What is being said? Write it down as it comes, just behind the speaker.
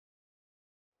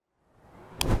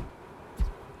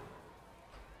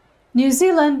New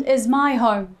Zealand is my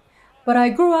home, but I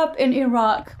grew up in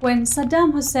Iraq when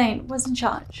Saddam Hussein was in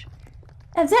charge.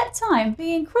 At that time,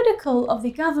 being critical of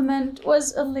the government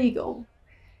was illegal.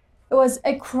 It was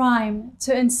a crime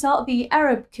to insult the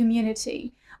Arab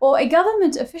community or a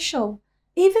government official,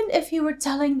 even if you were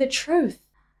telling the truth.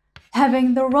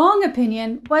 Having the wrong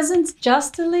opinion wasn't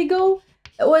just illegal,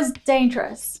 it was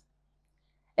dangerous.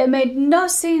 It made no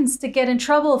sense to get in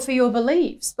trouble for your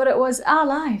beliefs, but it was our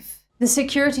life. The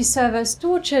security service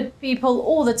tortured people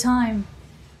all the time.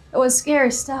 It was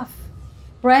scary stuff.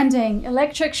 Branding,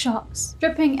 electric shocks,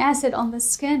 dripping acid on the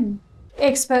skin.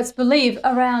 Experts believe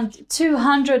around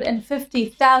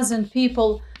 250,000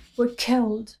 people were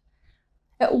killed.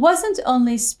 It wasn't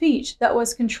only speech that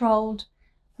was controlled.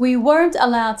 We weren't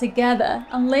allowed to gather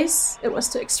unless it was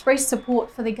to express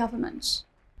support for the government.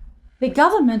 The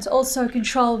government also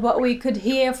controlled what we could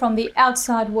hear from the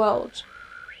outside world.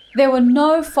 There were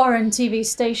no foreign TV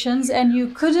stations and you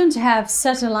couldn't have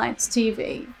satellite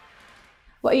TV.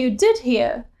 What you did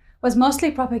hear was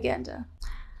mostly propaganda.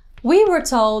 We were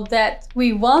told that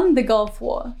we won the Gulf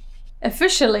War.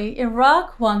 Officially,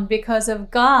 Iraq won because of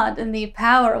God and the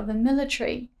power of the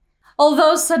military.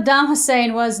 Although Saddam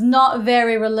Hussein was not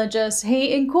very religious,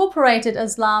 he incorporated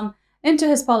Islam into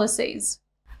his policies.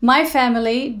 My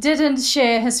family didn't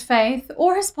share his faith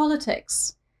or his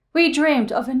politics. We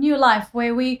dreamed of a new life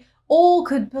where we all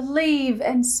could believe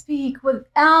and speak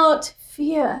without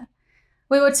fear.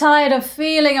 We were tired of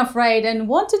feeling afraid and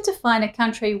wanted to find a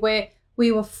country where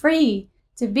we were free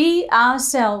to be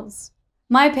ourselves.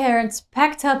 My parents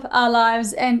packed up our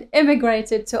lives and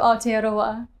immigrated to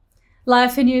Aotearoa.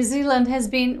 Life in New Zealand has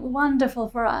been wonderful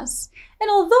for us, and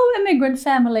although immigrant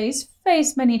families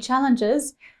face many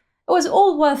challenges, it was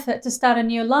all worth it to start a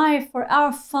new life for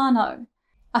our whānau.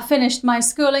 I finished my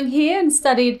schooling here and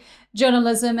studied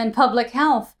journalism and public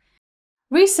health.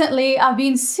 Recently, I've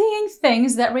been seeing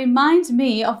things that remind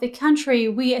me of the country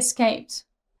we escaped.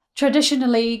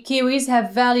 Traditionally, Kiwis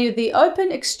have valued the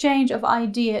open exchange of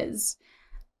ideas.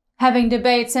 Having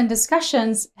debates and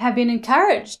discussions have been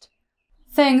encouraged.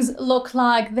 Things look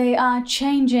like they are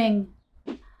changing.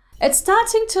 It's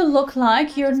starting to look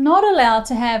like you're not allowed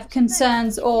to have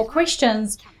concerns or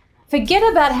questions. Forget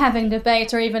about having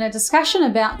debate or even a discussion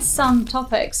about some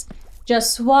topics.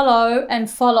 Just swallow and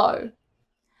follow.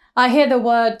 I hear the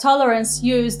word tolerance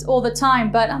used all the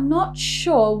time, but I'm not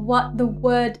sure what the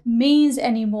word means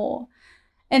anymore.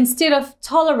 Instead of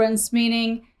tolerance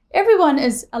meaning everyone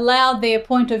is allowed their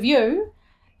point of view,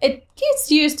 it gets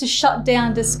used to shut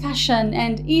down discussion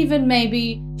and even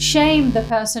maybe shame the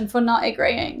person for not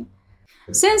agreeing.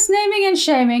 Since naming and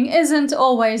shaming isn't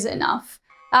always enough,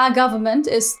 our government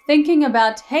is thinking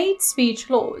about hate speech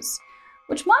laws,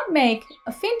 which might make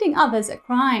offending others a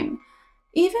crime,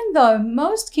 even though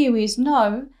most Kiwis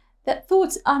know that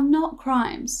thoughts are not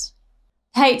crimes.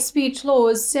 Hate speech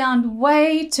laws sound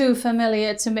way too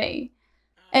familiar to me.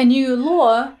 A new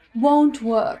law won't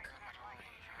work.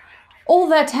 All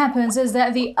that happens is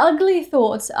that the ugly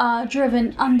thoughts are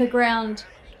driven underground.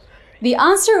 The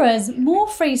answer is more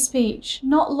free speech,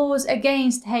 not laws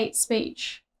against hate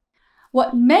speech.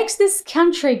 What makes this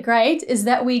country great is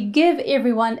that we give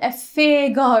everyone a fair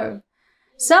go.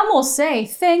 Some will say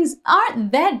things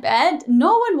aren't that bad,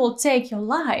 no one will take your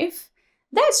life.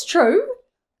 That's true,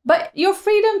 but your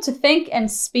freedom to think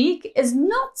and speak is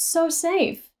not so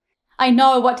safe. I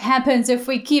know what happens if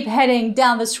we keep heading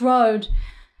down this road.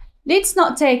 Let's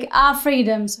not take our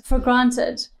freedoms for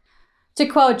granted. To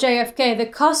quote JFK, the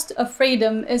cost of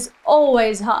freedom is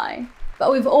always high,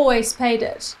 but we've always paid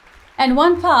it. And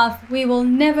one path we will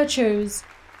never choose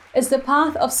is the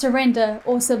path of surrender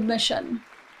or submission.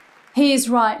 He is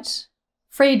right.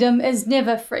 Freedom is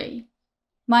never free.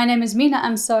 My name is Mina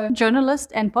Amso,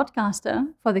 journalist and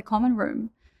podcaster for The Common Room.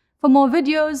 For more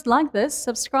videos like this,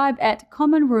 subscribe at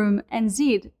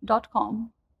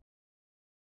commonroomnz.com.